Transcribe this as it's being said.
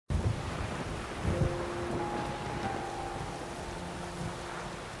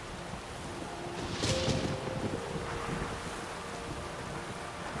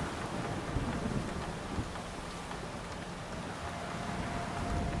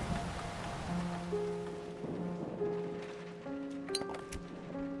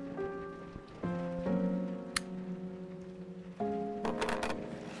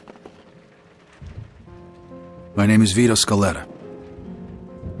My name is Vito Scaletta.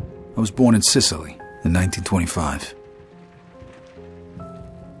 I was born in Sicily in 1925.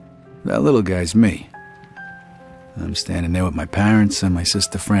 That little guy's me. I'm standing there with my parents and my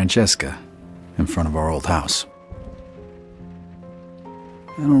sister Francesca in front of our old house.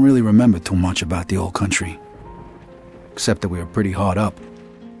 I don't really remember too much about the old country, except that we were pretty hard up.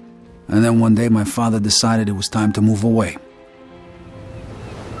 And then one day my father decided it was time to move away.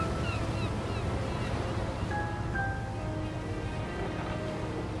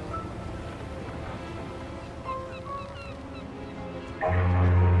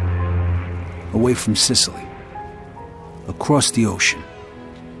 Away from Sicily, across the ocean,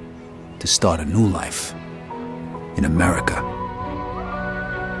 to start a new life in America.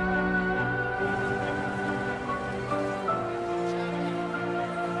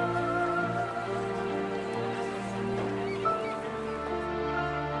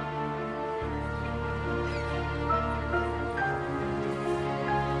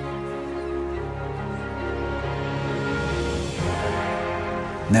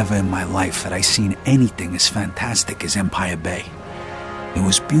 Never in my life had I seen anything as fantastic as Empire Bay. It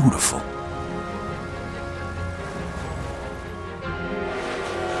was beautiful.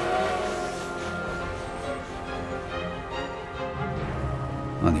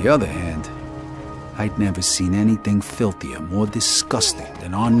 On the other hand, I'd never seen anything filthier, more disgusting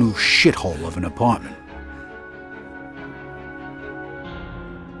than our new shithole of an apartment.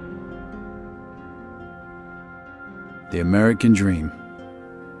 The American dream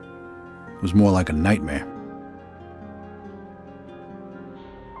was more like a nightmare.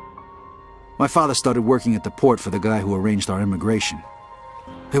 My father started working at the port for the guy who arranged our immigration.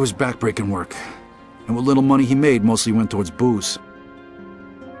 It was backbreaking work, and what little money he made mostly went towards booze.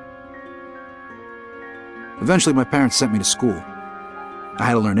 Eventually, my parents sent me to school. I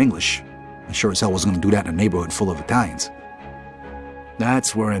had to learn English. I sure as hell wasn't going to do that in a neighborhood full of Italians.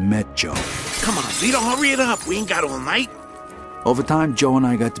 That's where I met Joe. Come on, Vito, hurry it up. We ain't got all night. Over time, Joe and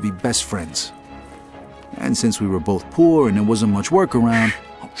I got to be best friends. And since we were both poor and there wasn't much work around,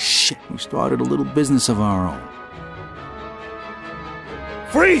 oh shit, we started a little business of our own.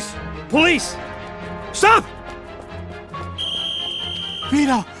 Freeze! Police! Stop!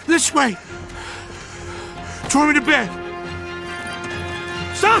 Vito, this way! Throw me to bed!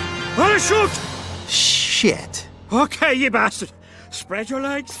 Stop! I'm gonna shoot! Shit. Okay, you bastard. Spread your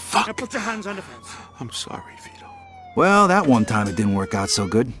legs. Fuck. Now put your hands on the fence. I'm sorry, Vito. Well, that one time it didn't work out so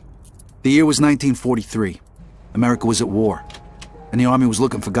good. The year was 1943. America was at war, and the army was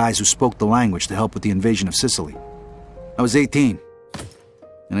looking for guys who spoke the language to help with the invasion of Sicily. I was 18,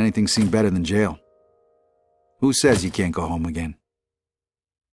 and anything seemed better than jail. Who says you can't go home again?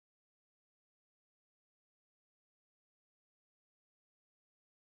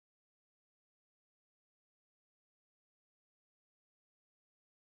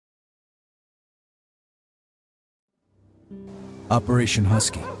 Operation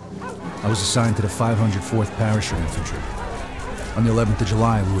Husky. I was assigned to the 504th Parachute Infantry. On the 11th of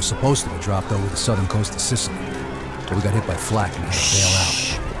July, we were supposed to be dropped over the southern coast of Sicily, but we got hit by flak and had to bail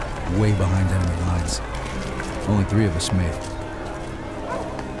out, way behind enemy lines. Only 3 of us made it.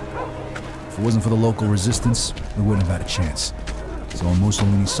 If it wasn't for the local resistance, we wouldn't have had a chance. So when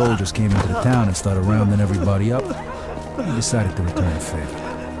Mussolini's soldiers came into the town and started rounding everybody up, we decided to return the favor.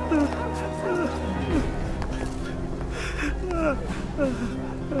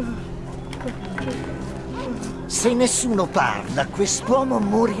 Se nessuno parla, quest'uomo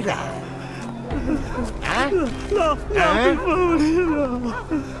morirà. No, no, no.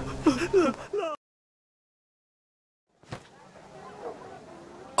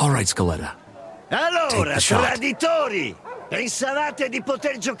 All right, Scaletta. Allora, traditori! Pensavate di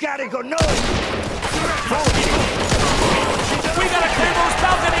poter giocare con noi? We gotta clear those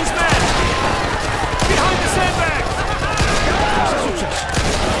balconies, man! Behind the sandbag!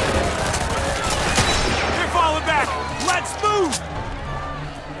 They're falling back! Let's move!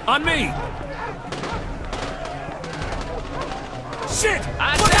 On me! Shit!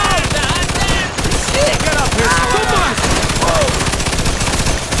 Look out! Get up here! Come on!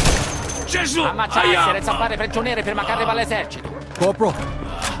 Gesù! Ammacciarsi e zappare prigionieri per mancarne all'esercito. Corporal,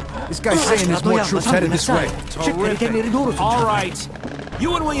 this guy's saying there's more troops headed this way. All right.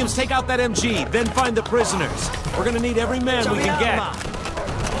 You and Williams take out that MG, then find the prisoners. We're gonna need every man we can get.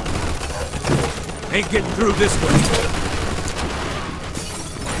 Ain't getting through this way.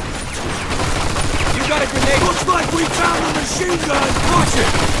 You got a grenade? Looks like we found a machine gun! Push it!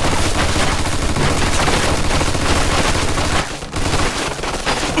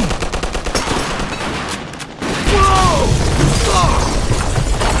 Whoa!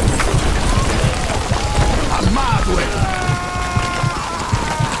 Ammazza!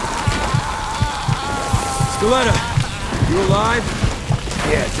 Scaletta, you alive?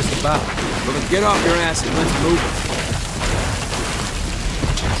 Yeah, just about. Well, then get off your ass and let's move.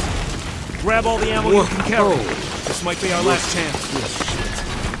 Grab all the ammo you can carry. This might be our last chance.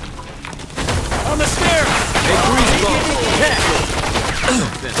 On the stairs! Hey, Greaseball!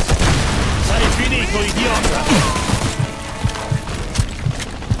 Sei finito, idiota!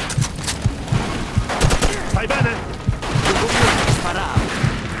 Stai bene? Sparare.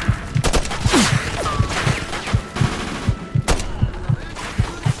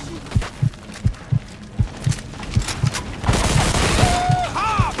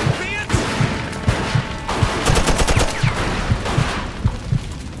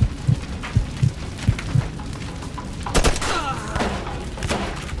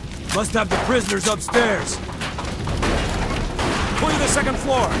 Must have the prisoners upstairs. Clear the second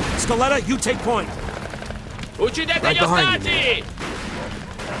floor. Scaletta, you take point. Uccidete Right gli behind ostaggi!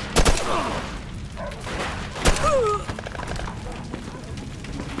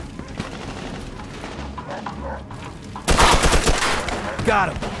 Got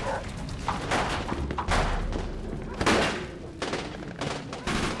him.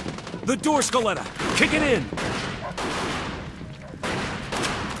 The door, Scaletta. Kick it in.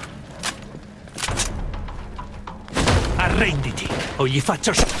 Arrenditi, o gli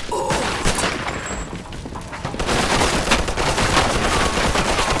faccio...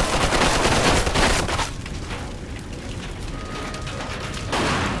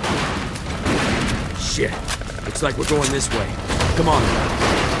 Shit. Looks like we're going this way. Come on.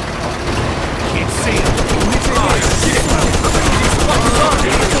 Can't see him. Oh, shit!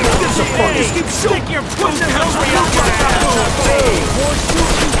 Just keep shooting. Your what the hell's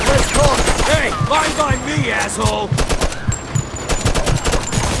Hey, line by me, asshole!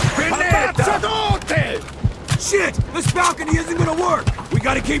 Shit! This balcony isn't gonna work! We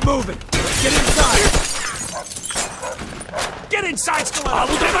gotta keep moving! Let's get inside! Get inside, Scaletta!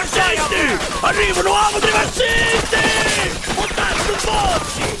 Amo tremascenti! Arrivano, amo tremascenti! Portate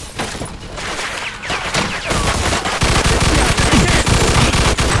bocci!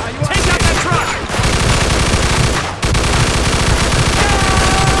 Take out that truck!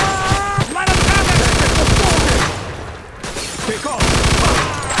 Let him have it! Take off!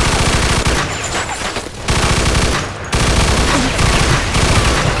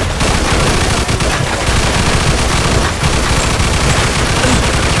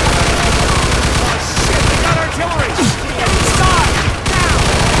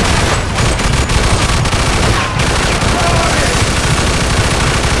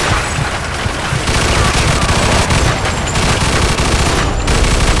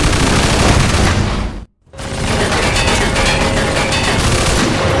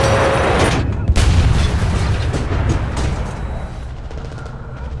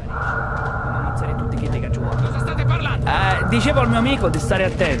 Dicevo al mio amico di stare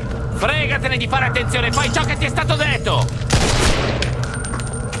attento. Fregatene di fare attenzione, fai ciò che ti è stato detto!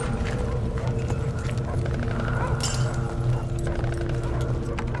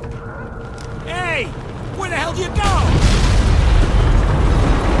 Hey! Where the hell do you go?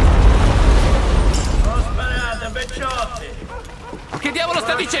 Non sparate, becciotti! Che diavolo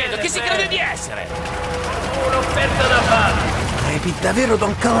sta dicendo? Chi si crede di essere? Un'offerta da fare! Repi davvero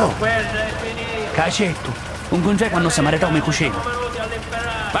Don Calò? Quella è finita! Cacetto, un congeco quando si maritò come cucina.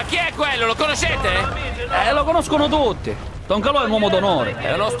 Ma chi è quello? Lo conoscete? Lo conoscono tutti. Don Calò è un uomo d'onore.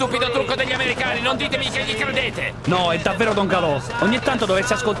 È uno stupido trucco degli americani, non ditemi che gli credete! No, è davvero Don Calò. Ogni tanto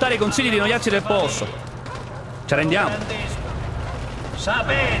dovresti ascoltare i consigli di noiazzi del posto. Ci rendiamo?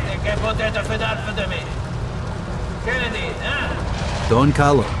 Sapete che potete fidarvi di me. Che ne dite, eh? Don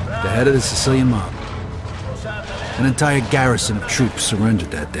Carlo, the head of the Sicilian mob. An entire garrison of troops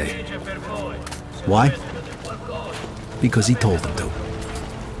surrendered that day. Why? Because he told them to.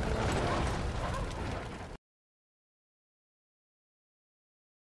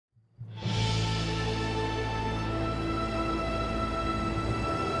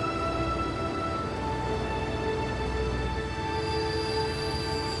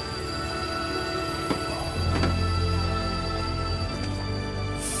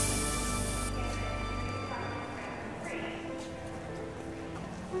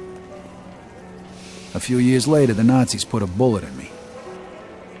 A few years later, the Nazis put a bullet in me.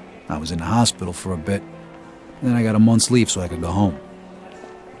 I was in the hospital for a bit, and then I got a month's leave so I could go home.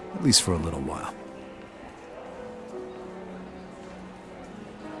 At least for a little while.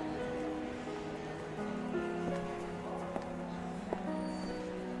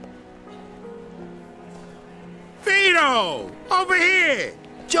 Vito! Over here!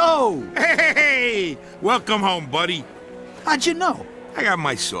 Joe! Hey! Welcome home, buddy. How'd you know? I got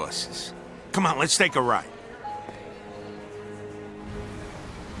my sources. Come on, let's take a ride.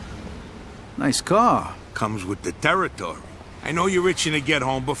 Nice car. Comes with the territory. I know you're itching to get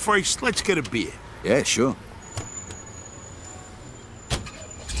home, but first, let's get a beer. Yeah, sure.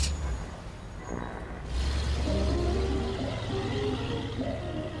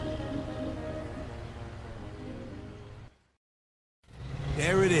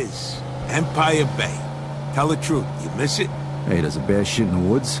 There it is. Empire Bay. Tell the truth, you miss it? Hey, there's a bear shit in the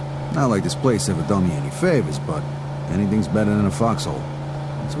woods. Not like this place ever done me any favors, but anything's better than a foxhole.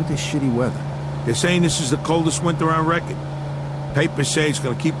 What's with this shitty weather? They're saying this is the coldest winter on record. Papers say it's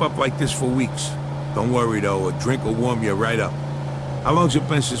gonna keep up like this for weeks. Don't worry, though. A drink will warm you right up. How long's it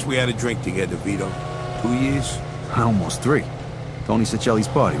been since we had a drink together, Vito? 2 years? Almost 3. Tony Sicili's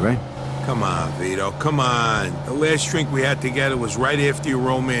party, right? Come on, Vito, come on. The last drink we had together was right after your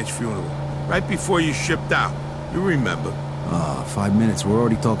romance funeral. Right before you shipped out. You remember. 5 minutes. We're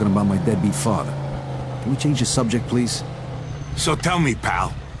already talking about my deadbeat father. Can we change the subject, please? So tell me,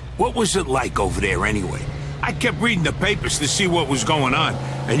 pal, what was it like over there anyway? I kept reading the papers to see what was going on,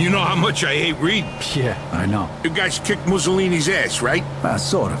 and you know how much I hate reading. Yeah, I know. You guys kicked Mussolini's ass, right?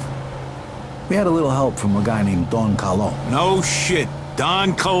 Sort of. We had a little help from a guy named Don Carlo. No shit,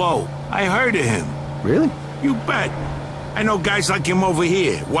 Don Carlo. I heard of him. Really? You bet. I know guys like him over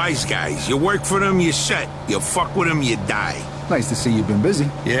here, wise guys. You work for them, you're set. You fuck with them, you die. Nice to see you've been busy.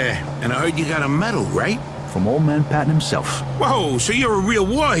 Yeah, and I heard you got a medal, right? From old man Patton himself. Whoa, so you're a real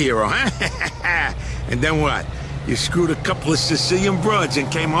war hero, huh? And then what? You screwed a couple of Sicilian broads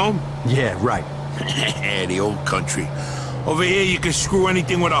and came home? Yeah, right. The old country. Over here, you can screw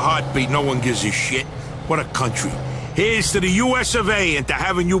anything with a heartbeat. No one gives a shit. What a country. Here's to the US of A and to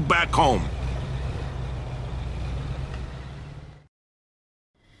having you back home.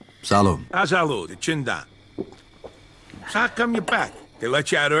 Salud. Salud, chin down. So how come you're back? They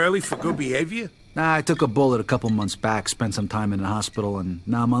let you out early for good behavior? Nah, I took a bullet a couple months back, spent some time in the hospital, and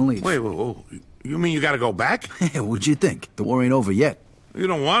now I'm on leave. Wait, you mean you gotta go back? What'd you think? The war ain't over yet. You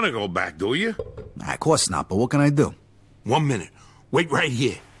don't want to go back, do you? Nah, of course not, but what can I do? 1 minute. Wait right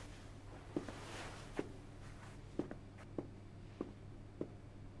here.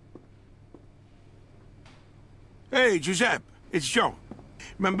 Hey, Giuseppe, it's Joe.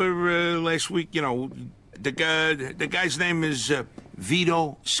 Remember last week, you know, the guy's name is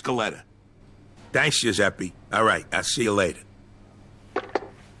Vito Scaletta. Thanks, Giuseppe. All right, I'll see you later.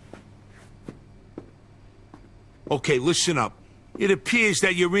 Okay, listen up. It appears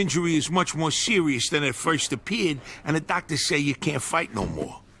that your injury is much more serious than it first appeared, and the doctors say you can't fight no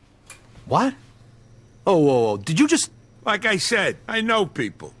more. What? Oh, whoa, did you just... Like I said, I know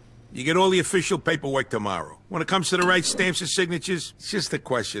people. You get all the official paperwork tomorrow. When it comes to the right stamps and signatures, it's just a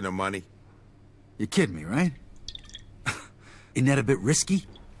question of money. You're kidding me, right? Isn't that a bit risky?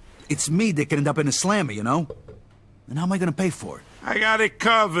 It's me that could end up in a slammer, you know? And how am I gonna pay for it? I got it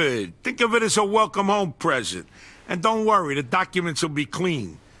covered. Think of it as a welcome home present. And don't worry, the documents will be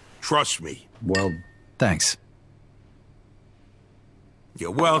clean. Trust me. Well, thanks.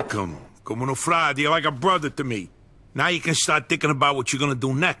 You're welcome. Como no frade, you're like a brother to me. Now you can start thinking about what you're gonna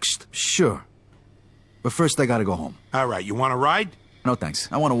do next. Sure. But first I gotta go home. All right, you wanna ride? No thanks.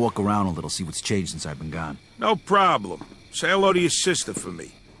 I wanna walk around a little, see what's changed since I've been gone. No problem. Say hello to your sister for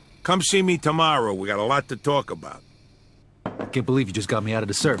me. Come see me tomorrow. We got a lot to talk about. I can't believe you just got me out of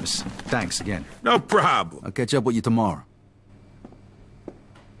the service. Thanks again. No problem. I'll catch up with you tomorrow.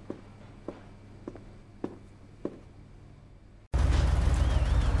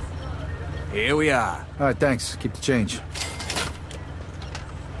 Here we are. All right, thanks. Keep the change.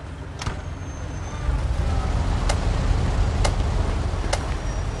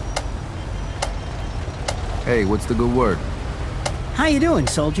 Hey, what's the good word? How you doing,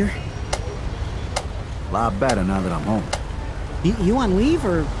 soldier? A lot better now that I'm home. You on leave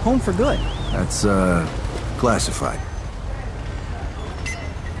or home for good? That's, classified.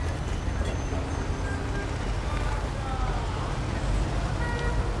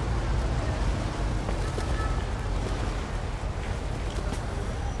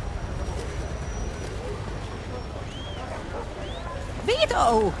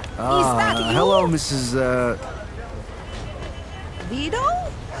 Vito! Is that you? Hello, Mrs., Vito?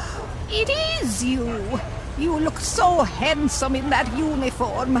 It is you! You look so handsome in that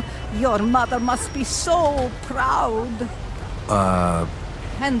uniform. Your mother must be so proud.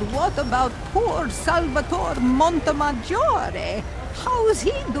 And what about poor Salvatore Montemaggiore? How's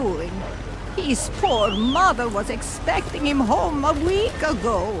he doing? His poor mother was expecting him home a week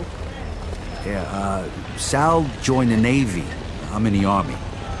ago. Yeah, Sal joined the Navy. I'm in the Army.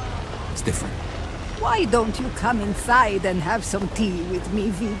 It's different. Why don't you come inside and have some tea with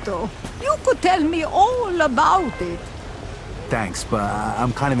me, Vito? You could tell me all about it. thanks, but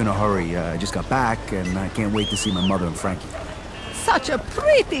I'm kind of in a hurry. I just got back, and I can't wait to see my mother and Frankie. Such a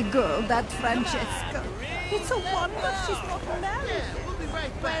pretty girl, that Francesca. It's a wonder she's not married. We'll be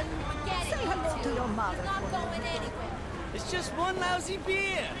right back. Say hello to your mother. It's just one lousy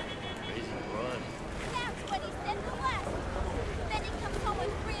beer. That's what he said to us. Then he comes home at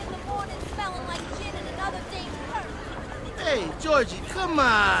 3 in the morning smelling like gin and another day's perk. Hey, Georgie, come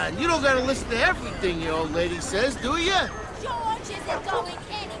on. You don't gotta listen to everything your old lady says, do you? George isn't going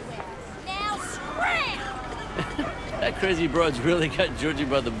anywhere. Now scram! That crazy broad's really got Georgie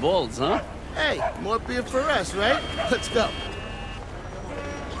by the balls, huh? Hey, more beer for us, right? Let's go.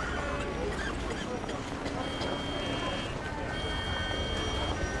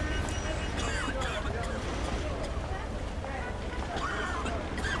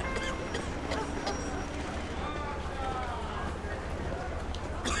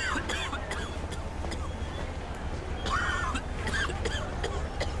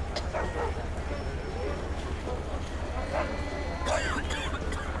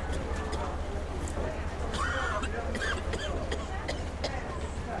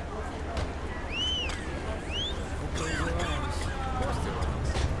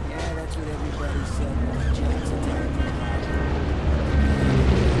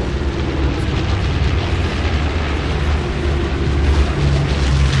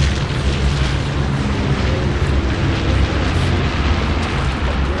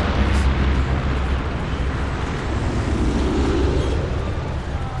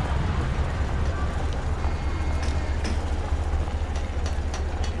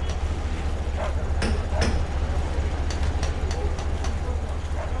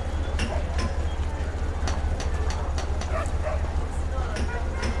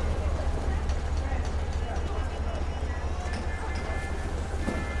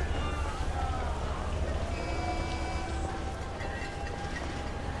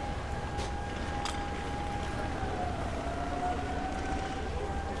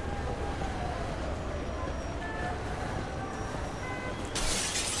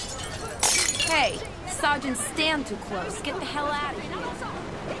 Hey, Sergeant, stand too close. Get the hell out of here.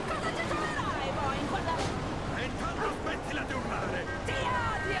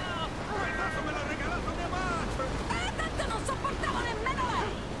 Tanto non sopportavo nemmeno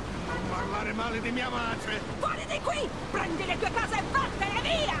lei! Non parlare male di mia madre! Fuori di qui! Prendi le tue cose e vattene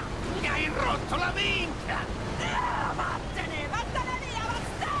via! Mi hai rotto la minchia! Vattene! Vattene via,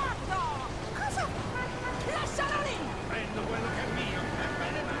 bastardo! Cosa? Lascialo lì! Prendo quello che è mio, e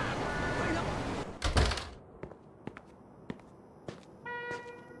me ne vado!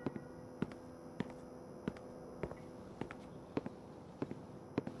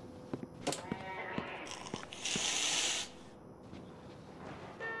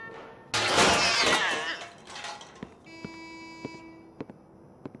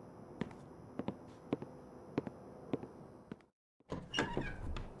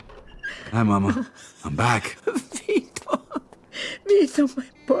 Hi, Mama. I'm back. Vito! Vito, my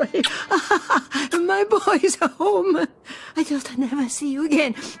boy! My boy's home! I just never see you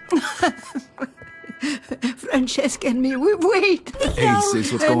again. Francesca and me, we wait. Hey,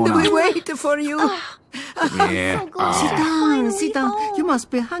 sis, what's going And on? we wait for you. Yeah. Sit down, sit down. You must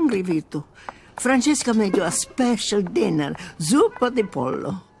be hungry, Vito. Francesca made you a special dinner, zuppa di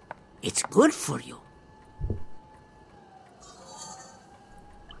pollo. It's good for you.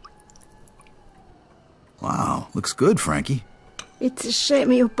 Wow, looks good, Frankie. It's a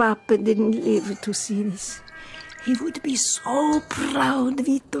shame your papa didn't live to see this. He would be so proud,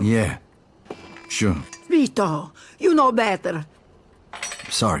 Vito. Yeah, sure. Vito, you know better.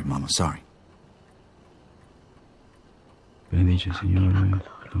 Sorry, Mama, sorry. Benedice, Signore,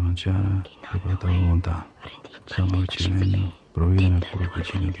 la mangiare, per tua volontà. Salva il regno, provvede nel cuore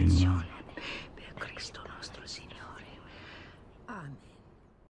vicino di noi. Per Cristo nostro Signore. Amen.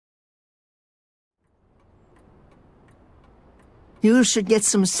 You should get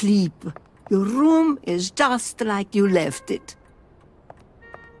some sleep. Your room is just like you left it.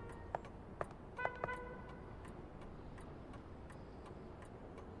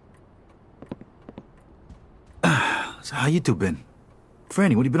 So how you two been?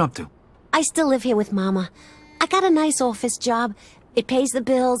 Franny, what have you been up to? I still live here with Mama. I got a nice office job. It pays the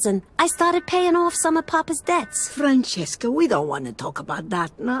bills, and I started paying off some of Papa's debts. Francesca, we don't want to talk about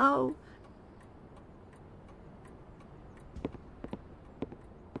that now.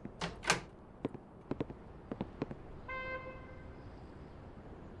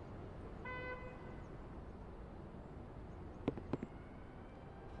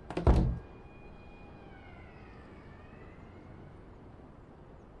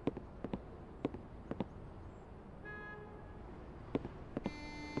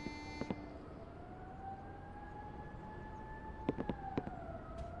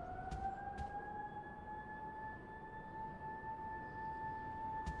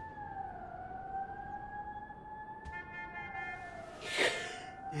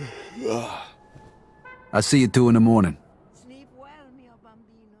 I'll see you 2 in the morning. Sleep well, mio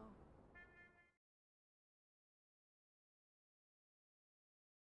bambino.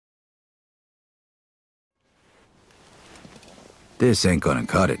 This ain't gonna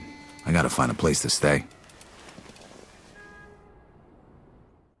cut it. I gotta find a place to stay.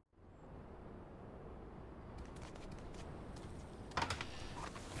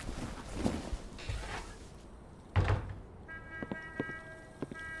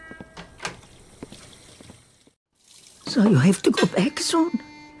 So you have to go back soon?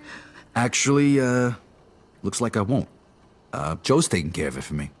 Actually, looks like I won't. Joe's taking care of it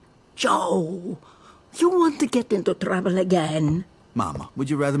for me. Joe, you want to get into trouble again? Mama, would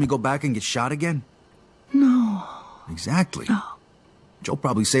you rather me go back and get shot again? No. Exactly. No. Joe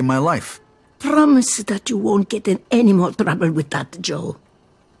probably saved my life. Promise that you won't get in any more trouble with that, Joe.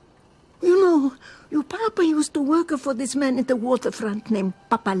 You know, your papa used to work for this man at the waterfront named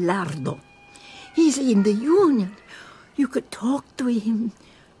Papalardo. He's in the union. You could talk to him,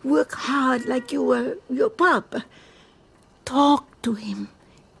 work hard like you were your papa. Talk to him.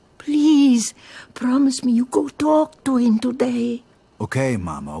 Please, promise me you go talk to him today. Okay,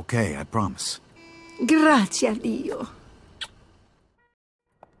 Mama, okay, I promise. Grazie a Dio.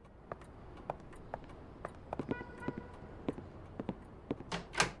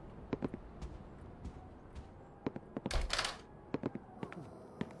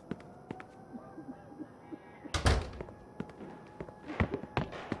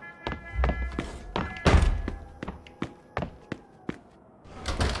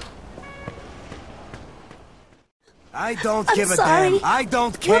 I don't I'm give a sorry. damn. I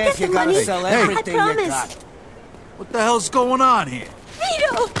don't We'll care get if you the gotta money. sell Hey. everything I you promise. got. What the hell's going on here?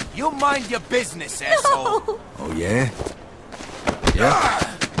 Vito! You mind your business, asshole. No! Oh, yeah?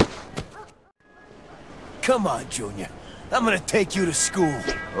 Yeah? Come on, Junior. I'm gonna take you to school.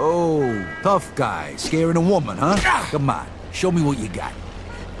 Oh, tough guy. Scaring a woman, huh? Come on, show me what you got.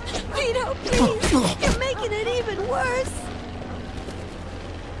 Vito, please! You're making it even worse!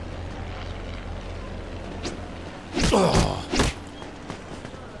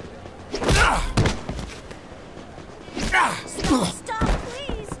 Stop,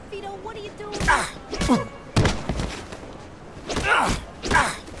 please! Vito, what are you doing?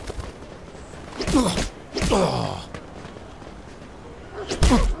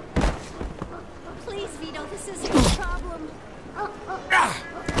 Please, Vito, this isn't a problem.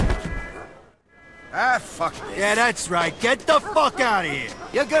 Ah, fuck this. Yeah, that's right. Get the fuck out of here.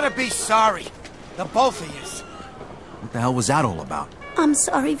 You're gonna be sorry. The both of yous. What the hell was that all about? I'm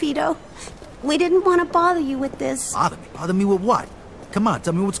sorry, Vito. We didn't want to bother you with this. Bother me? Bother me with what? Come on,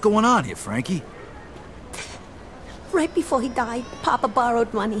 tell me what's going on here, Frankie. Right before he died, Papa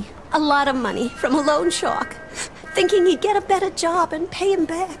borrowed money. A lot of money from a loan shark. Thinking he'd get a better job and pay him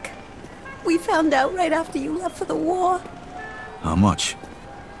back. We found out right after you left for the war. How much?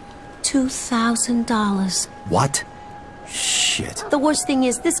 $2,000. What? Shit. The worst thing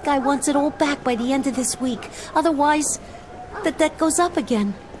is, this guy wants it all back by the end of this week. Otherwise, the debt goes up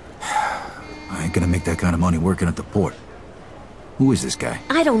again. I ain't gonna make that kind of money working at the port. Who is this guy?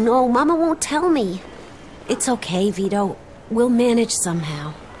 I don't know. Mama won't tell me. It's okay, Vito. We'll manage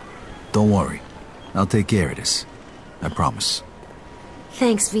somehow. Don't worry. I'll take care of this. I promise.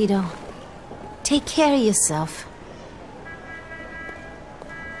 Thanks, Vito. Take care of yourself.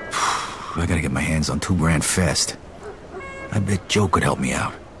 I gotta get my hands on $2,000 fast. I bet Joe could help me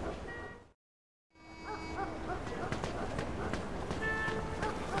out.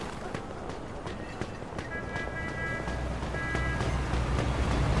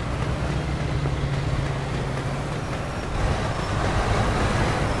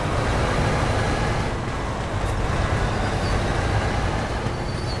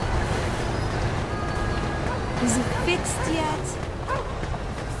 Is it fixed yet?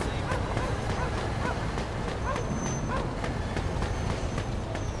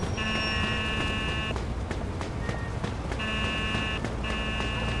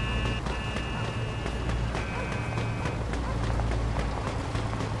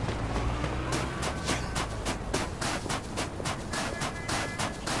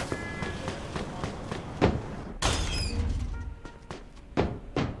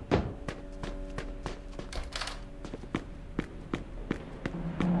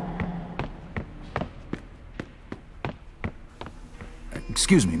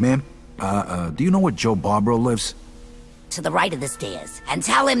 Excuse me, ma'am. Do you know where Joe Barbaro lives? To the right of the stairs, and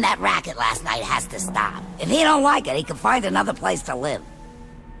tell him that racket last night has to stop. If he don't like it, he can find another place to live.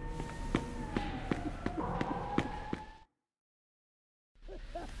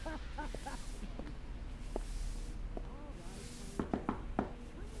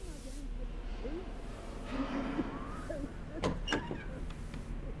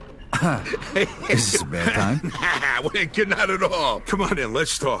 Is this a bad time? Not at all. Come on in,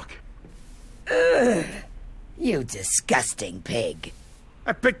 let's talk. Ugh, you disgusting pig.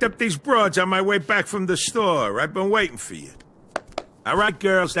 I picked up these broads on my way back from the store. I've been waiting for you. All right,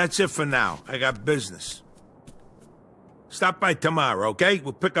 girls, that's it for now. I got business. Stop by tomorrow, okay?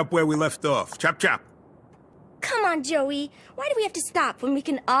 We'll pick up where we left off. Chop, chop. Come on, Joey. Why do we have to stop when we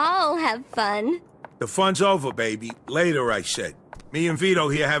can all have fun? The fun's over, baby. Later, I said. Me and Vito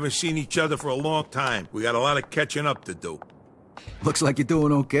here haven't seen each other for a long time. We got a lot of catching up to do. Looks like you're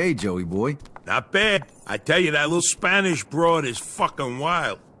doing okay, Joey boy. Not bad. I tell you, that little Spanish broad is fucking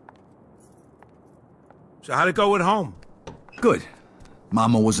wild. So how'd it go at home? Good.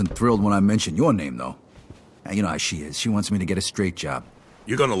 Mama wasn't thrilled when I mentioned your name, though. You know how she is. She wants me to get a straight job.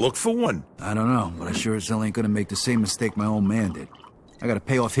 You're gonna look for one? I don't know, but I sure as hell ain't gonna make the same mistake my old man did. I gotta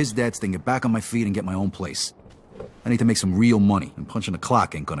pay off his debts, then get back on my feet and get my own place. I need to make some real money, and punching the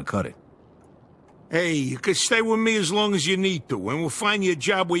clock ain't gonna cut it. Hey, you can stay with me as long as you need to, and we'll find you a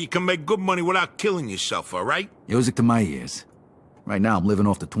job where you can make good money without killing yourself, all right? Music to my ears. Right now, I'm living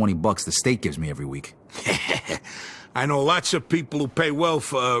off the $20 the state gives me every week. I know lots of people who pay well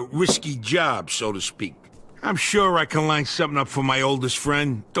for a risky job, so to speak. I'm sure I can line something up for my oldest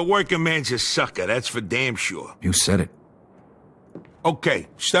friend. The working man's a sucker, that's for damn sure. You said it. Okay,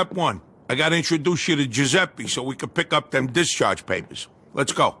 step one. I gotta introduce you to Giuseppe so we can pick up them discharge papers.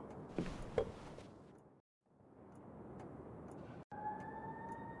 Let's go.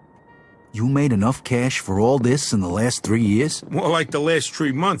 You made enough cash for all this in the last 3 years? More like the last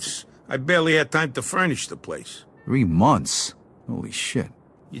 3 months. I barely had time to furnish the place. 3 months? Holy shit.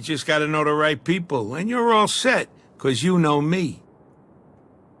 You just gotta know the right people, and you're all set, 'cause you know me.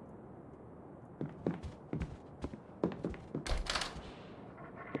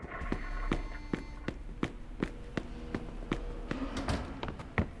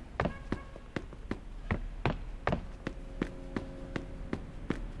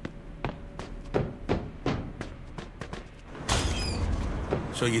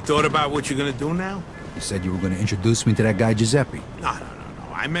 So you thought about what you're gonna do now? You said you were gonna introduce me to that guy Giuseppe. No.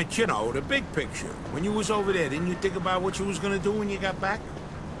 I meant, you know, the big picture. When you was over there, didn't you think about what you was gonna do when you got back?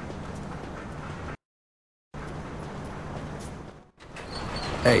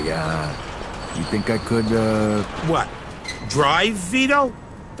 Hey, you think I could, What? Drive, Vito?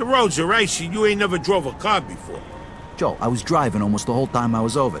 The roads are icy. You ain't never drove a car before. Joe, I was driving almost the whole time I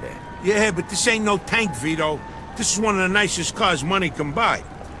was over there. Yeah, but this ain't no tank, Vito. This is one of the nicest cars money can buy.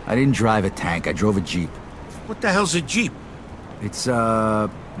 I didn't drive a tank. I drove a Jeep. What the hell's a Jeep? It's,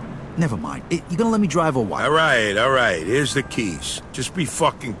 never mind. You gonna let me drive or what? All right. Here's the keys. Just be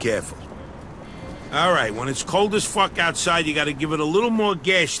fucking careful. All right, when it's cold as fuck outside, you gotta give it a little more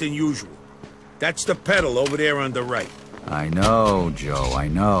gas than usual. That's the pedal over there on the right. I know, Joe, I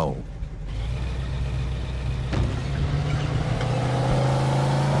know.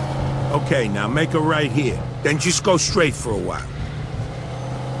 Okay, now make a right here. Then just go straight for a while.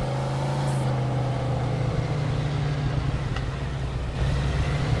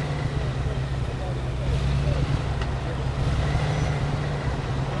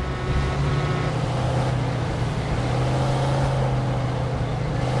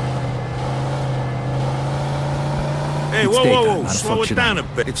 Hey, whoa, slow it down a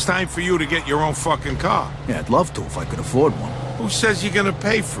bit. It's time for you to get your own fucking car. Yeah, I'd love to if I could afford one. Who says you're gonna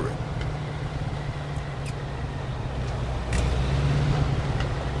pay for it?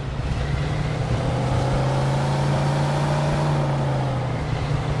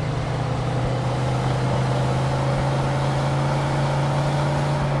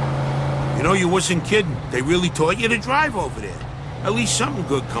 You know, you wasn't kidding. They really taught you to drive over there. At least something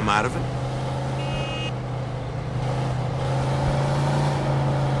good come out of it.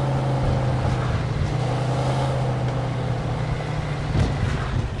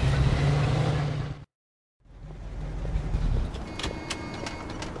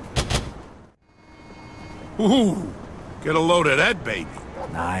 Ooh, get a load of that baby.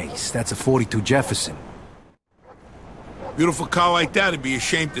 Nice. That's a 42 Jefferson. Beautiful car like that would be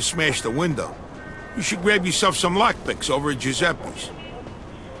ashamed to smash the window. You should grab yourself some lockpicks over at Giuseppe's.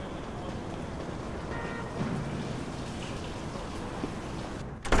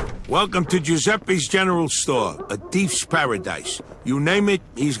 Welcome to Giuseppe's General Store, a thief's paradise. You name it,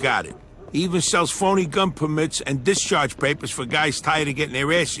 he's got it. He even sells phony gun permits and discharge papers for guys tired of getting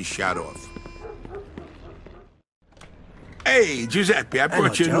their asses shot off. Hey, Giuseppe, I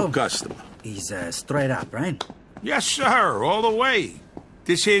brought you a new customer. He's straight up, right? Yes, sir, all the way.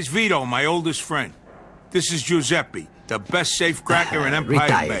 This here's Vito, my oldest friend. This is Giuseppe, the best safecracker in Empire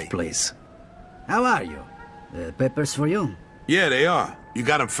Retired, Bay. please. How are you? The papers for you? Yeah, they are. You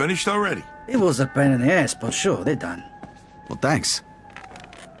got them finished already? It was a pain in the ass, but sure, they're done. Well, thanks.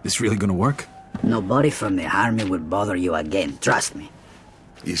 This really gonna work? Nobody from the army will bother you again, trust me.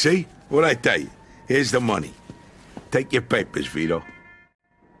 You see? What'd I tell you? Here's the money. Take your papers, Vito.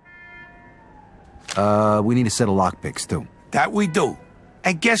 We need a set of lockpicks, too. That we do.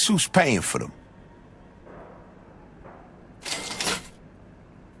 And guess who's paying for them?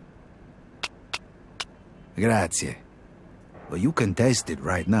 Grazie. Well, you can test it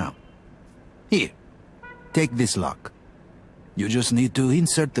right now. Here, take this lock. You just need to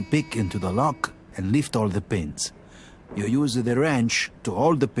insert the pick into the lock and lift all the pins. You use the wrench to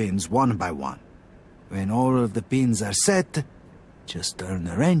hold the pins one by one. When all of the pins are set, just turn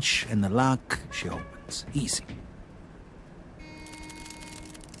the wrench and the lock, she opens. Easy.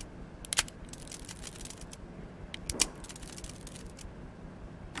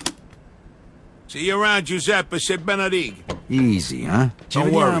 See you around, Giuseppe Benedict. Easy, huh?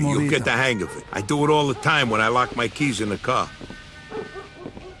 Don't worry, you'll get the hang of it. I do it all the time when I lock my keys in the car.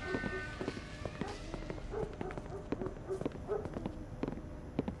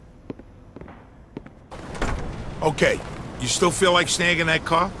 Okay, you still feel like snagging that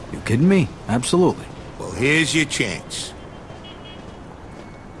car? You kidding me? Absolutely. Well, here's your chance.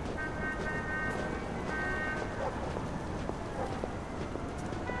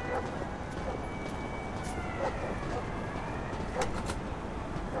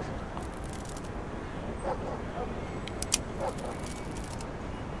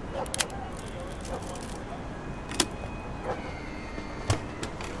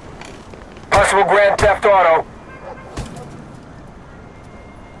 Possible Grand Theft Auto.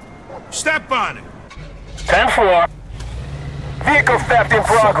 Step on it. 10-4. Vehicle theft in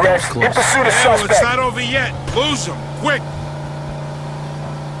progress. In pursuit of Hell, suspect. it's not over yet. Lose him, quick.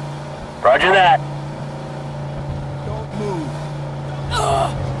 Roger that. Don't move.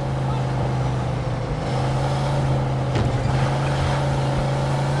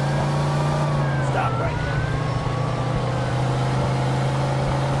 Stop right there.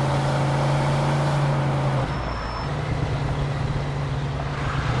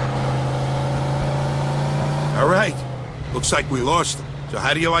 All right. Looks like we lost him. So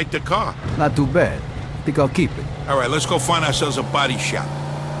how do you like the car? Not too bad. Think I'll keep it. All right, let's go find ourselves a body shop.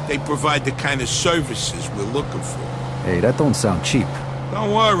 They provide the kind of services we're looking for. Hey, that don't sound cheap.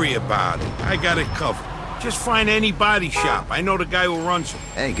 Don't worry about it. I got it covered. Just find any body shop. I know the guy who runs them.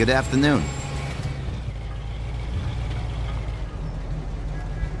 Hey, good afternoon.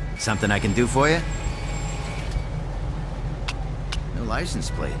 Something I can do for you? No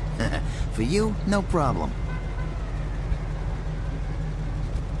license plate. For you, no problem.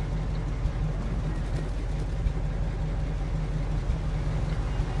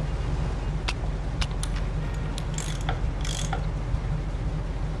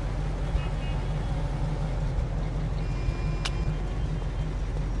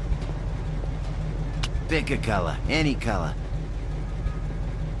 Pick a color, any color.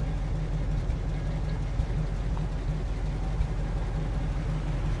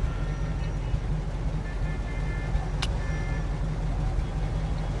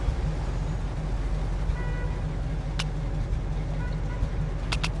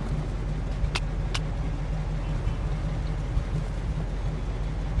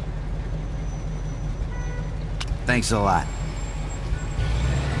 Thanks a lot.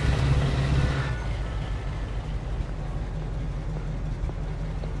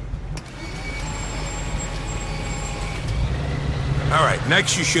 All right,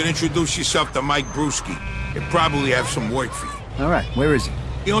 next you should introduce yourself to Mike Brewski. He'll probably have some work for you. All right, where is he?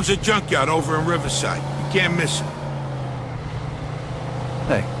 He owns a junkyard over in Riverside. You can't miss him.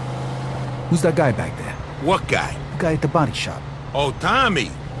 Hey, who's that guy back there? What guy? The guy at the body shop. Oh,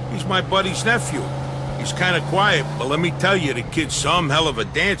 Tommy. He's my buddy's nephew. He's kind of quiet, but let me tell you, the kid's some hell of a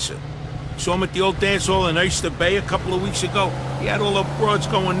dancer. Saw him at the old dance hall in Oyster Bay a couple of weeks ago. He had all the broads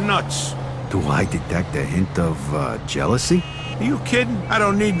going nuts. Do I detect a hint of, jealousy? Are you kidding? I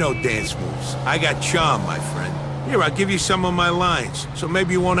don't need no dance moves. I got charm, my friend. Here, I'll give you some of my lines, so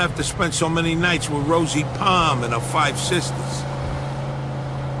maybe you won't have to spend so many nights with Rosie Palm and her 5 sisters.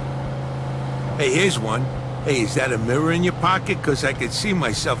 Hey, here's one. Hey, is that a mirror in your pocket? 'Cause I can see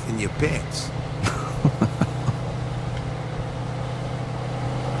myself in your pants.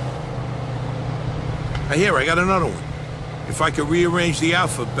 Here, I got another one. If I could rearrange the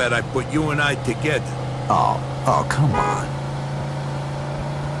alphabet, I'd put you and I together. Oh, come on.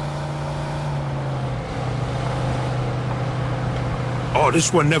 Oh,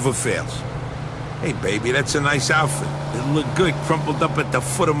 this one never fails. Hey, baby, that's a nice outfit. It'll look good crumpled up at the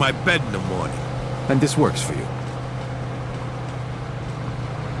foot of my bed in the morning. And this works for you.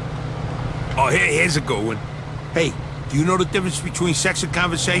 here's a good one. Hey, do you know the difference between sex and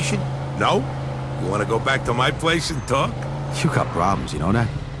conversation? No? You want to go back to my place and talk? You got problems, you know that?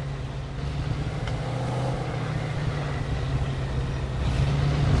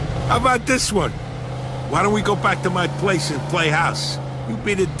 How about this one? Why don't we go back to my place and play house? You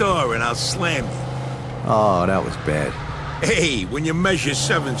be the door and I'll slam you. Oh, that was bad. Hey, when you measure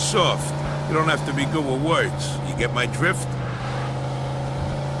 7 soft, you don't have to be good with words. You get my drift?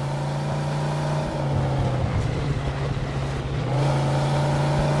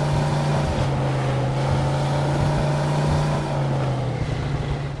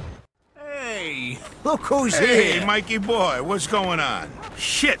 Hey, look who's Hey, here. Mikey boy, what's going on?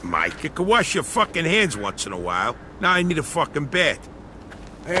 Shit, Mike, you can wash your fucking hands once in a while. Now I need a fucking bath.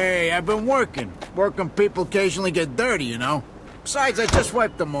 Hey, I've been working. Working people occasionally get dirty, you know? Besides, I just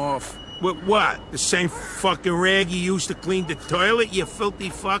wiped them off. With what? The same fucking rag you used to clean the toilet, you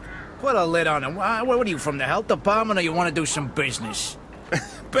filthy fuck? Put a lid on them. What are you, from the health department, or you want to do some business?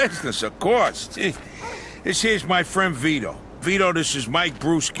 Business, of course. This here's my friend Vito. Vito, this is Mike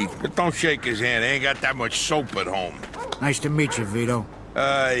Brewski, but don't shake his hand. I ain't got that much soap at home. Nice to meet you, Vito.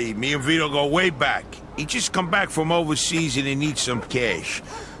 Me and Vito go way back. He just come back from overseas and he needs some cash.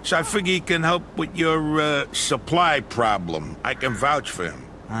 So I figure he can help with your, supply problem. I can vouch for him.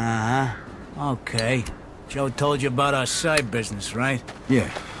 Uh-huh. Okay. Joe told you about our side business, right? Yeah.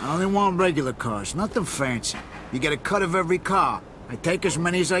 I only want regular cars, nothing fancy. You get a cut of every car. I take as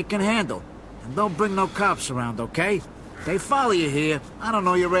many as I can handle. And don't bring no cops around, okay? They follow you here. I don't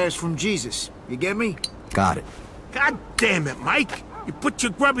know your ass from Jesus. You get me? Got it. God damn it, Mike! You put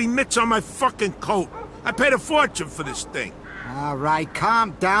your grubby mitts on my fucking coat. I paid a fortune for this thing. All right,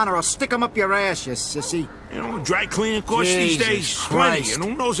 calm down or I'll stick them up your ass, you sissy. You know, dry cleaning costs these Jesus days Christ. plenty, and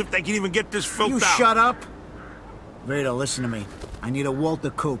who knows if they can even get this filth You out. shut up. Vito, listen to me. I need a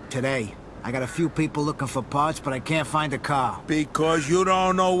Walter Coupe today. I got a few people looking for parts, but I can't find a car. Because you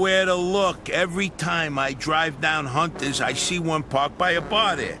don't know where to look. Every time I drive down Hunter's, I see one parked by a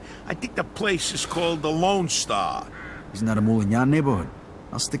bar there. I think the place is called the Lone Star. Isn't that a Moulignan neighborhood?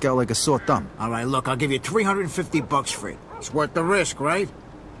 I'll stick out like a sore thumb. All right, look, I'll give you $350 for it. It's worth the risk, right?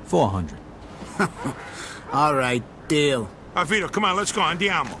 400. All right, deal. Vito, come on, let's go.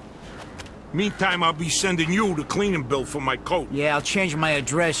 Andiamo. Meantime, I'll be sending you the cleaning bill for my coat. Yeah, I'll change my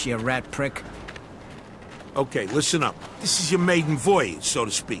address, you rat prick. Okay, listen up. This is your maiden voyage, so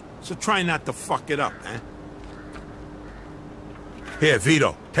to speak. So try not to fuck it up, eh? Here,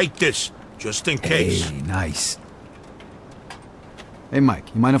 Vito, take this, just in case. Hey, nice. Hey,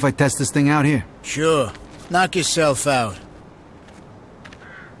 Mike, you mind if I test this thing out here? Sure. Knock yourself out.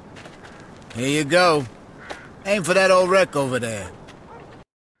 Here you go. Aim for that old wreck over there.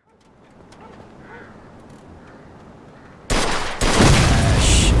 Ah,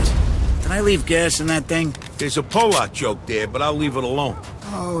 shit. Did I leave gas in that thing? There's a pull-out joke there, but I'll leave it alone.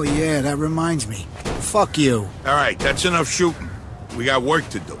 Oh, yeah, that reminds me. Fuck you. All right, that's enough shooting. We got work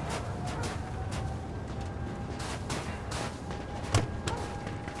to do.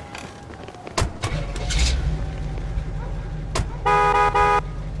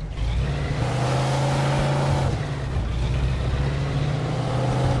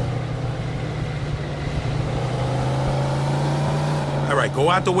 All right, go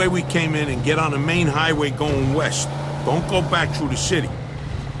out the way we came in and get on the main highway going west. Don't go back through the city.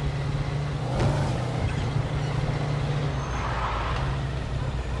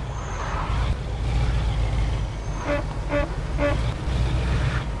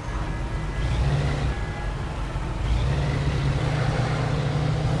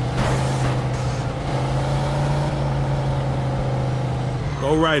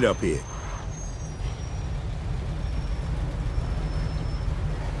 Go right up here.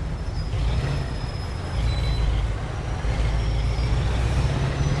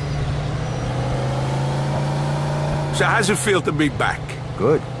 So how's it feel to be back?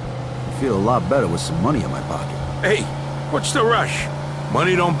 Good. I feel a lot better with some money in my pocket. Hey, what's the rush?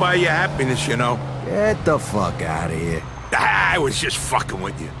 Money don't buy you happiness, you know. Get the fuck out of here. I was just fucking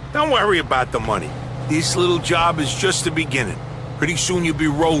with you. Don't worry about the money. This little job is just the beginning. Pretty soon you'll be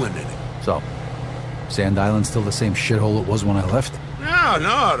rolling in it. So, Sand Island's still the same shithole it was when I left?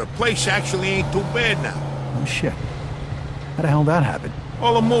 No, the place actually ain't too bad now. Oh, shit. How the hell did that happen?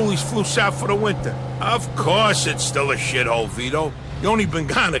 All the moolies flew south for the winter. Of course it's still a shithole, Vito. You only been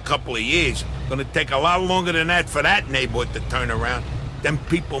gone a couple of years. Gonna take a lot longer than that for that neighborhood to turn around. Them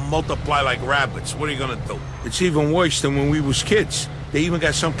people multiply like rabbits. What are you gonna do? It's even worse than when we was kids. They even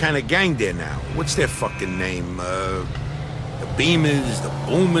got some kind of gang there now. What's their fucking name? The Beamers, the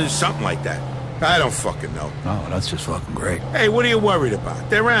Boomers, something like that. I don't fucking know. Oh, that's just fucking great. Hey, what are you worried about?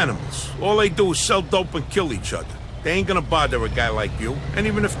 They're animals. All they do is sell dope and kill each other. They ain't gonna bother a guy like you. And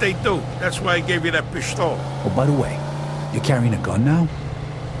even if they do, that's why I gave you that pistol. Oh, by the way, you're carrying a gun now?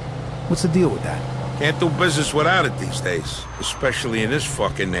 What's the deal with that? Can't do business without it these days. Especially in this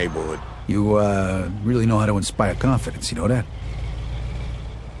fucking neighborhood. You, really know how to inspire confidence, you know that?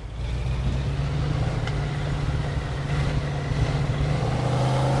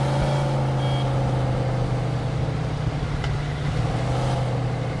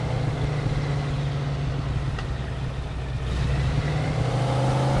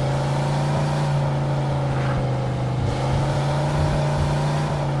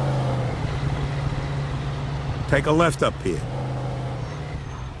 Take a left up here.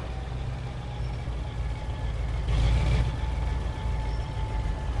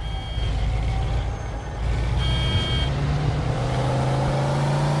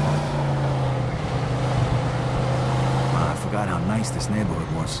 I forgot how nice this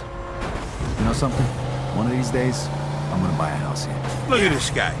neighborhood was. You know something? One of these days, I'm gonna buy a house here. Look at this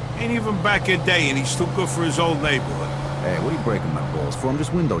guy. Ain't even back in day and he's too good for his old neighborhood. Hey, what are you breaking my balls for? I'm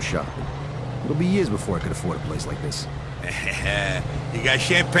just window shopping. It'll be years before I could afford a place like this. You got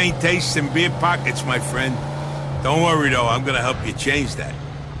champagne tastes and beer pockets, my friend. Don't worry, though. I'm gonna help you change that.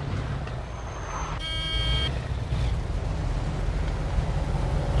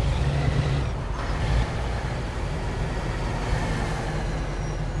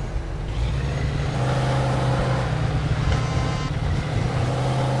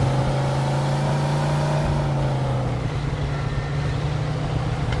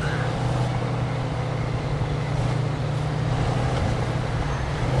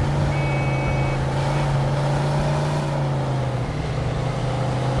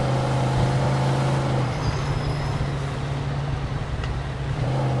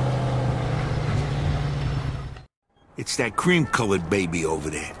 It's that cream-colored baby over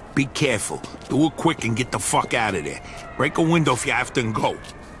there. Be careful. Do it quick and get the fuck out of there. Break a window if you have to and go.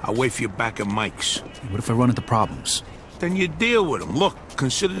 I'll wait for you back at Mike's. What if I run into problems? Then you deal with them. Look,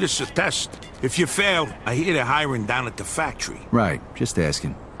 consider this a test. If you fail, I hear they're hiring down at the factory. Right, just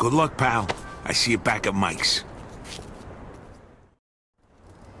asking. Good luck, pal. I see you back at Mike's.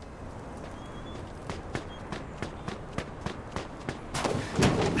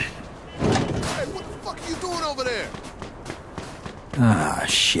 Ah,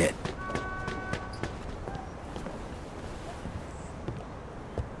 shit.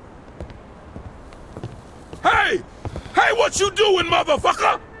 Hey! Hey, what you doing,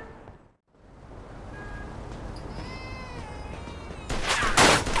 motherfucker?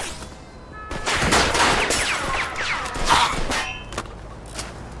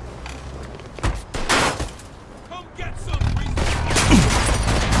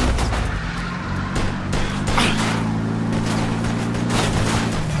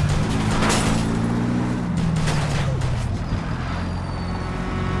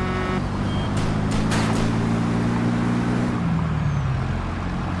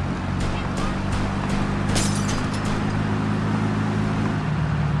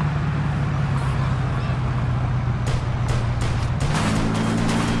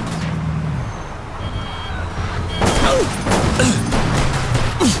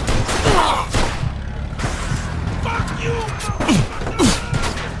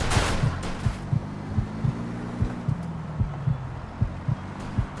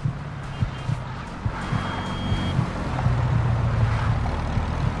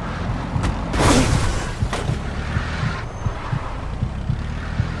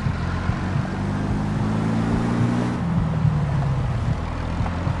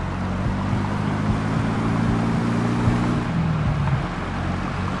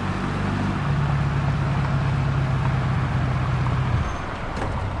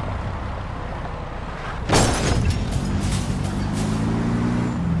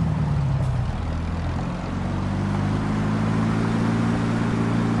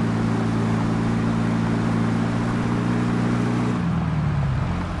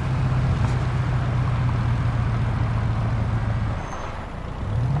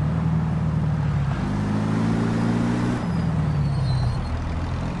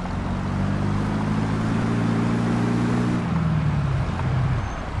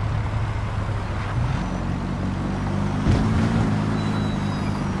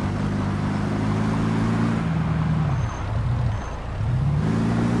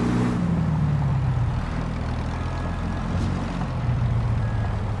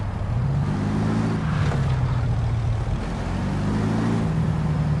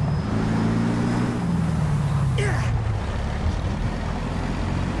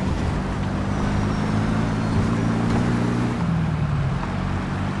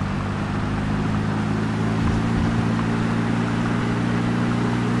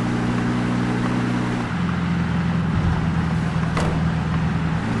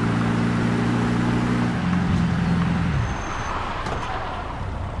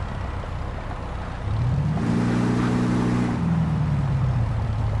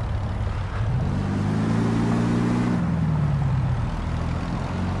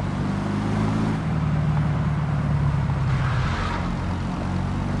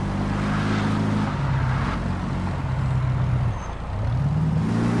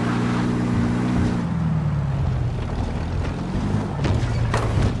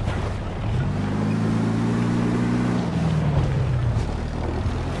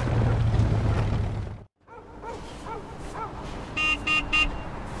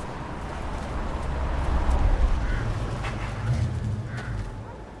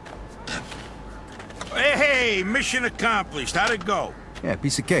 Hey, mission accomplished. How'd it go? Yeah,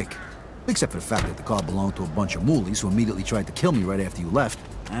 piece of cake. Except for the fact that the car belonged to a bunch of moolies who immediately tried to kill me right after you left.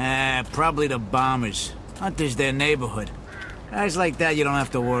 Probably the bombers. Hunter's their neighborhood. Guys like that, you don't have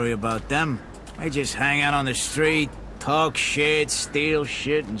to worry about them. They just hang out on the street, talk shit, steal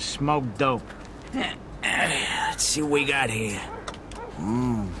shit, and smoke dope. Let's see what we got here.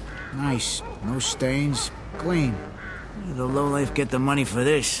 Nice. No stains. Clean. Where did the lowlife get the money for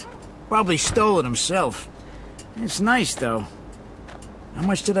this? Probably stole it himself. It's nice, though. How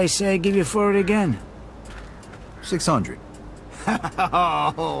much did I say I'd give you for it again? 600.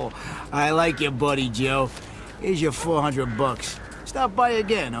 Oh, I like your buddy, Joe. Here's your 400 bucks. Stop by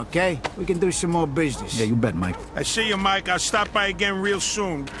again, okay? We can do some more business. Yeah, you bet, Mike. I see you, Mike. I'll stop by again real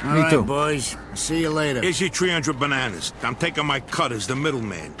soon. All right, boys. See you later. Here's your 300 bananas. I'm taking my cut as the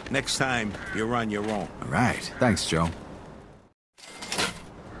middleman. Next time, you're on your own. All right. Thanks, Joe.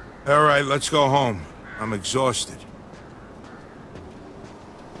 All right, let's go home. I'm exhausted.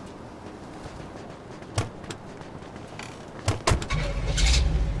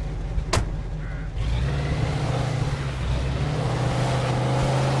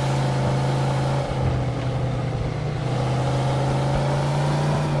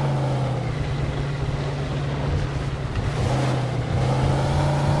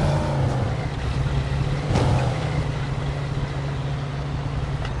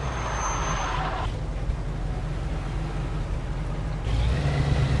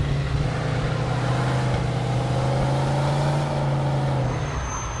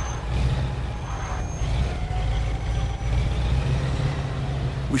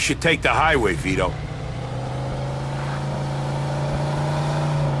 We should take the highway, Vito.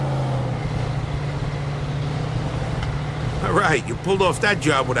 All right, you pulled off that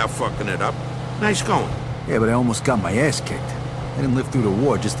job without fucking it up. Nice going. Yeah, but I almost got my ass kicked. I didn't live through the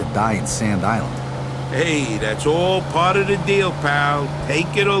war just to die in Sand Island. Hey, that's all part of the deal, pal.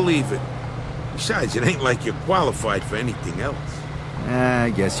 Take it or leave it. Besides, it ain't like you're qualified for anything else.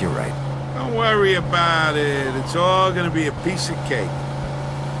 I guess you're right. Don't worry about it. It's all gonna be a piece of cake.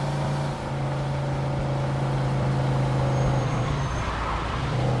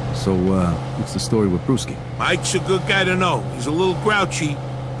 So, what's the story with Brewski? Mike's a good guy to know. He's a little grouchy,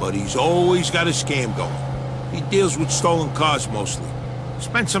 but he's always got a scam going. He deals with stolen cars mostly.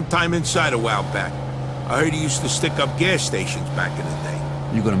 Spent some time inside a while back. I heard he used to stick up gas stations back in the day.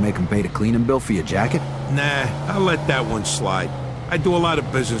 You gonna make him pay the cleaning bill for your jacket? Nah, I'll let that one slide. I do a lot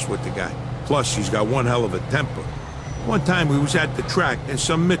of business with the guy. Plus, he's got one hell of a temper. One time we was at the track and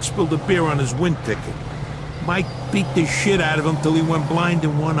some mick spilled a beer on his wind ticket. Mike beat the shit out of him till he went blind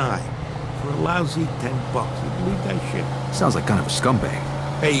in one eye. For a lousy $10. You believe that shit? Sounds like kind of a scumbag.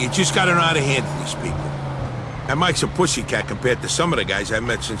 Hey, you just gotta know how to handle these people. And Mike's a pussycat compared to some of the guys I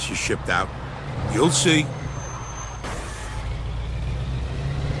met since you shipped out. You'll see.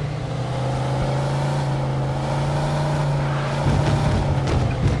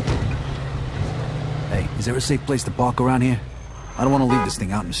 Hey, is there a safe place to park around here? I don't want to leave this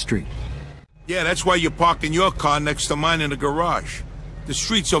thing out in the street. Yeah, that's why you're parking your car next to mine in the garage. The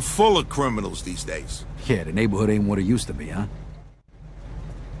streets are full of criminals these days. Yeah, the neighborhood ain't what it used to be, huh?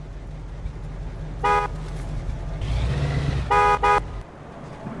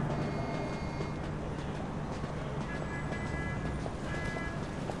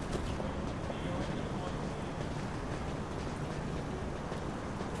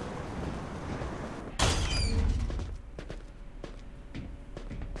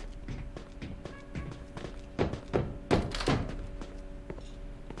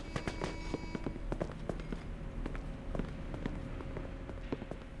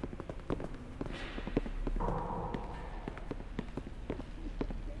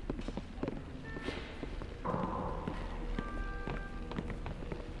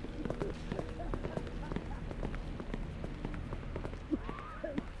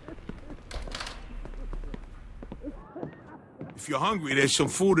 If you're hungry, there's some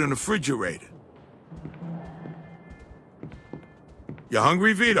food in the refrigerator. You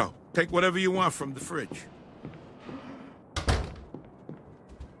hungry, Vito? Take whatever you want from the fridge.